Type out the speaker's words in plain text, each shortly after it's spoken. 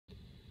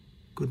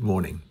Good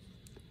morning.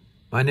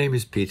 My name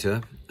is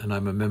Peter, and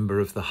I'm a member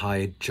of the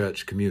Hyde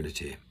Church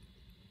community.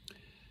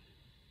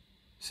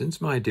 Since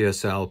my dear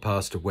Sal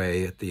passed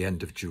away at the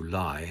end of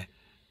July,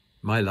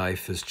 my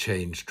life has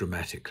changed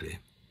dramatically.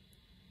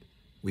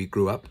 We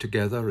grew up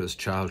together as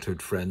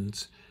childhood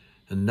friends,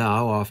 and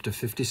now, after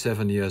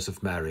 57 years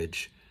of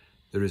marriage,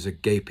 there is a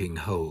gaping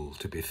hole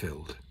to be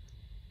filled,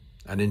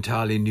 an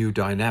entirely new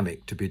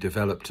dynamic to be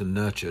developed and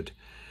nurtured,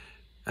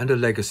 and a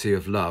legacy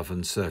of love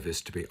and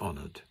service to be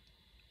honoured.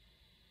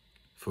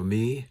 For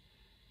me,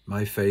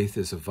 my faith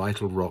is a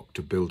vital rock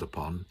to build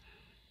upon,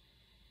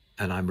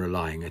 and I'm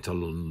relying it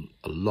on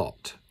a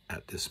lot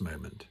at this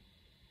moment.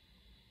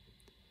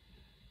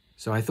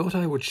 So I thought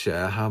I would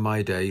share how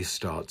my day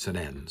starts and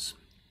ends.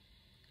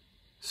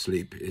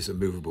 Sleep is a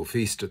movable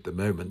feast at the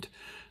moment,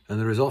 and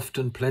there is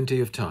often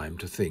plenty of time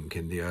to think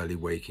in the early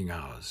waking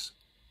hours.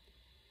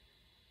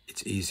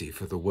 It's easy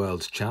for the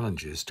world's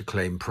challenges to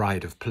claim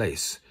pride of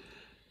place,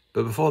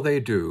 but before they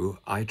do,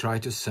 I try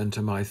to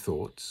center my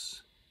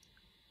thoughts,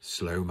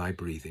 slow my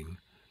breathing,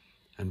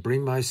 and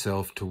bring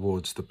myself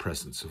towards the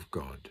presence of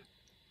God.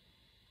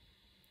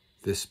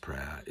 This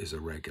prayer is a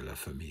regular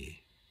for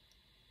me.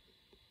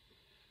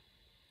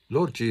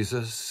 Lord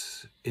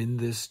Jesus, in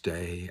this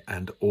day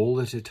and all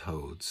that it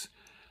holds,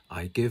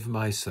 I give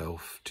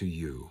myself to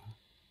you.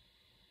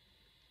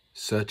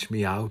 Search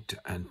me out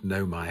and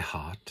know my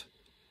heart.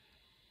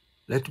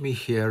 Let me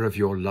hear of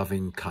your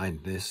loving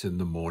kindness in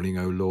the morning,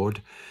 O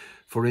Lord,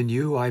 for in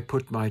you I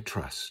put my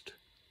trust.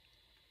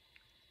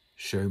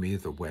 Show me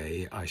the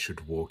way I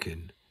should walk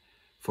in,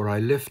 for I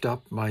lift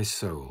up my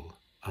soul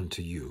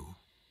unto you.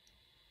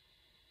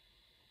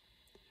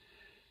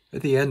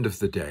 At the end of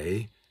the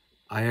day,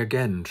 I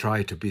again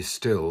try to be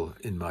still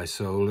in my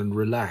soul and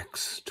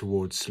relax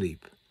towards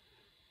sleep.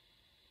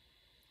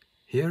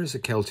 Here is a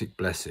Celtic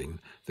blessing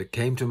that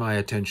came to my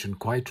attention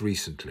quite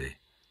recently.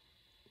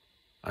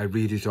 I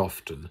read it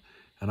often,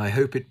 and I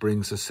hope it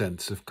brings a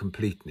sense of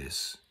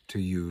completeness to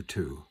you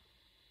too.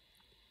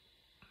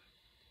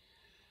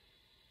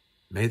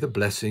 May the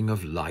blessing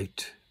of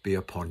light be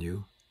upon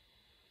you,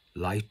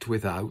 light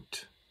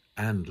without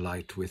and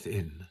light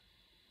within.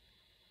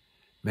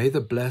 May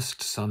the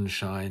blessed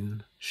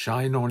sunshine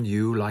shine on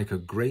you like a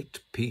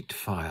great peat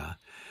fire,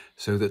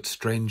 so that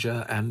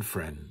stranger and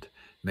friend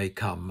may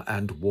come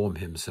and warm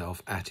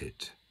himself at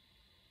it.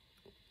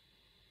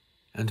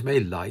 And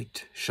may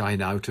light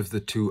shine out of the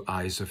two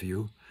eyes of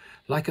you,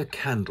 like a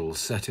candle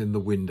set in the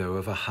window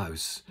of a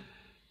house,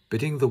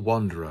 bidding the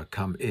wanderer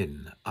come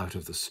in out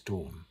of the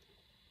storm.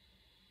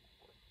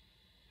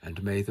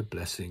 And may the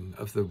blessing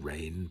of the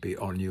rain be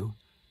on you.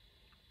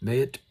 May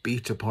it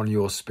beat upon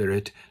your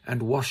spirit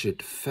and wash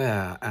it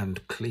fair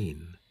and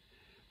clean,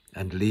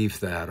 and leave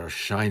there a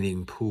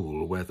shining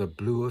pool where the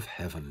blue of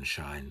heaven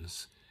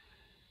shines,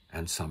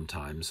 and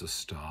sometimes a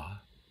star.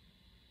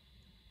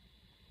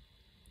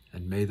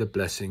 And may the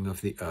blessing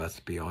of the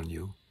earth be on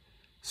you,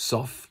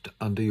 soft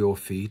under your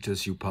feet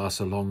as you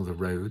pass along the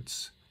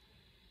roads,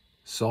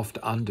 soft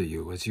under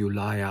you as you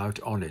lie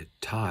out on it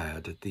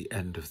tired at the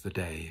end of the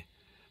day.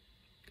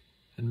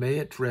 And may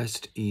it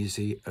rest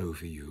easy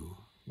over you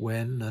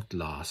when, at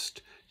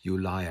last, you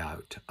lie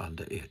out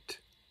under it.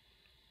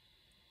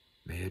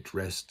 May it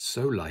rest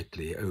so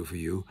lightly over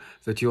you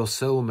that your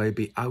soul may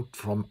be out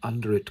from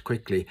under it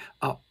quickly,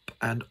 up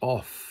and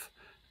off,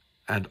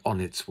 and on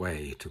its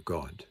way to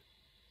God.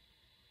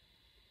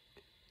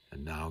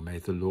 And now may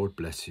the Lord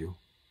bless you,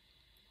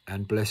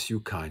 and bless you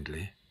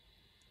kindly.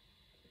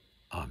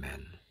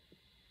 Amen.